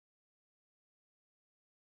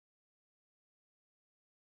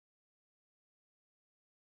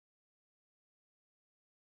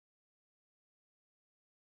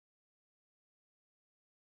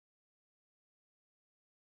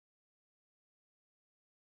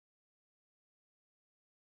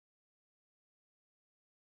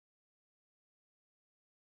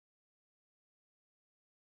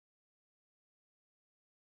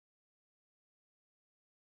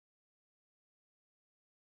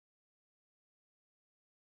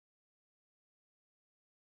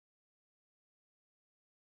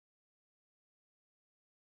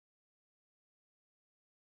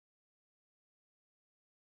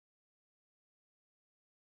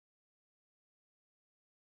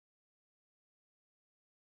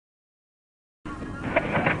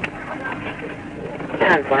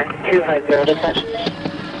10-4, 250 dispatch.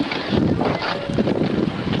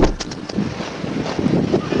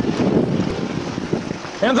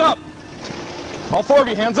 Hands up! All four of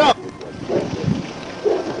you, hands up!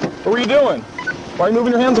 What were you doing? Why are you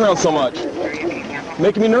moving your hands around so much?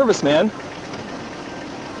 Making me nervous, man.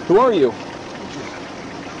 Who are you?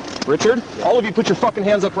 Richard? All of you put your fucking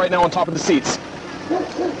hands up right now on top of the seats.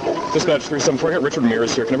 Dispatch 374 here. Richard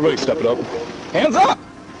Ramirez here. Can everybody step it up? Hands up!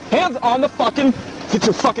 Hands on the fucking... Get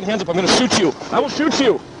your fucking hands up. I'm gonna shoot you. I will shoot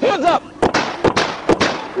you. Hands up!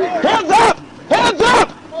 Hands up! Hands up!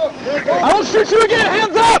 I will shoot you again.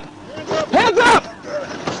 Hands up! Hands up!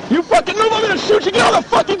 You fucking move. I'm gonna shoot you. Get on the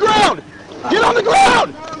fucking ground! Get on the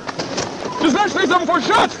ground! Dispatch 374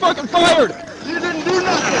 shots fucking fired! You didn't do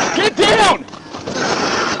nothing! Get down!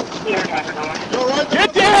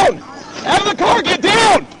 Get down! Out of the car, get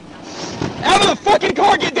down! Out of the fucking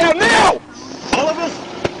car, get down now! All of us?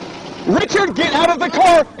 Richard, get out of the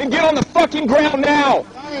car and get on the fucking ground now!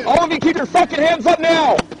 All of you keep your fucking hands up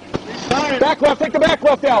now! Back left, take the back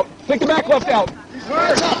left out! Take the back left out!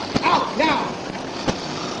 Hands up! Out, now!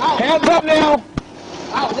 Out! Hands up now!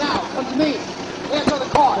 Out, now! Come to me! Hands on the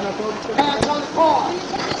car! Hands on the car!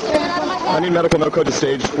 I need medical, no code to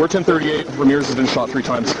stage. We're 1038. Ramirez has been shot 3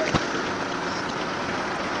 times.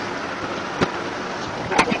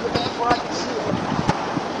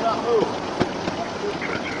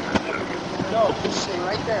 No, just stay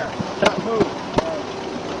right there. Don't move.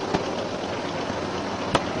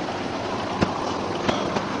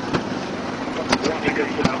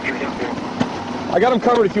 I got him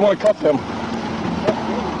covered if you want to cuff him.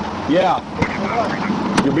 Yeah.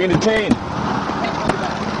 You're being detained.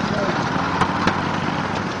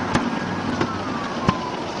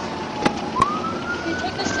 Can you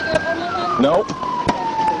take this cigarette from me? No.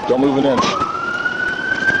 Don't move an inch.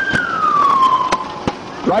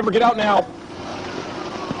 Driver, get out now.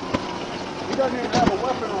 He doesn't even have a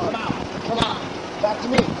weapon on. Come out. Come on. Back to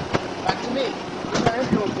me. Back to me. There's an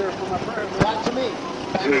ambulance there for my friend. Back to me.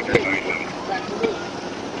 Back to me. Back to me.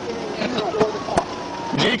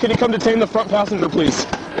 G, can you come detain the front passenger, please?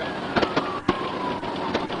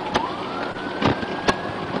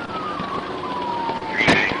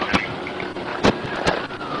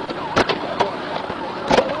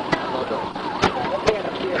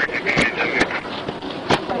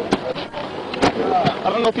 I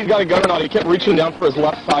don't know if he's got a gun or not. He kept reaching down for his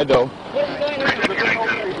left side, though.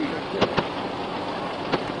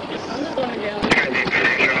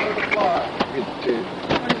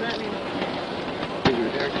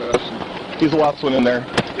 He's the last one in there.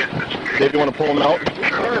 Dave, you want to pull him out?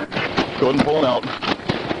 Go ahead and pull him out.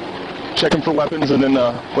 Check him for weapons and then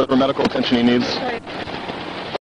whatever medical attention he needs.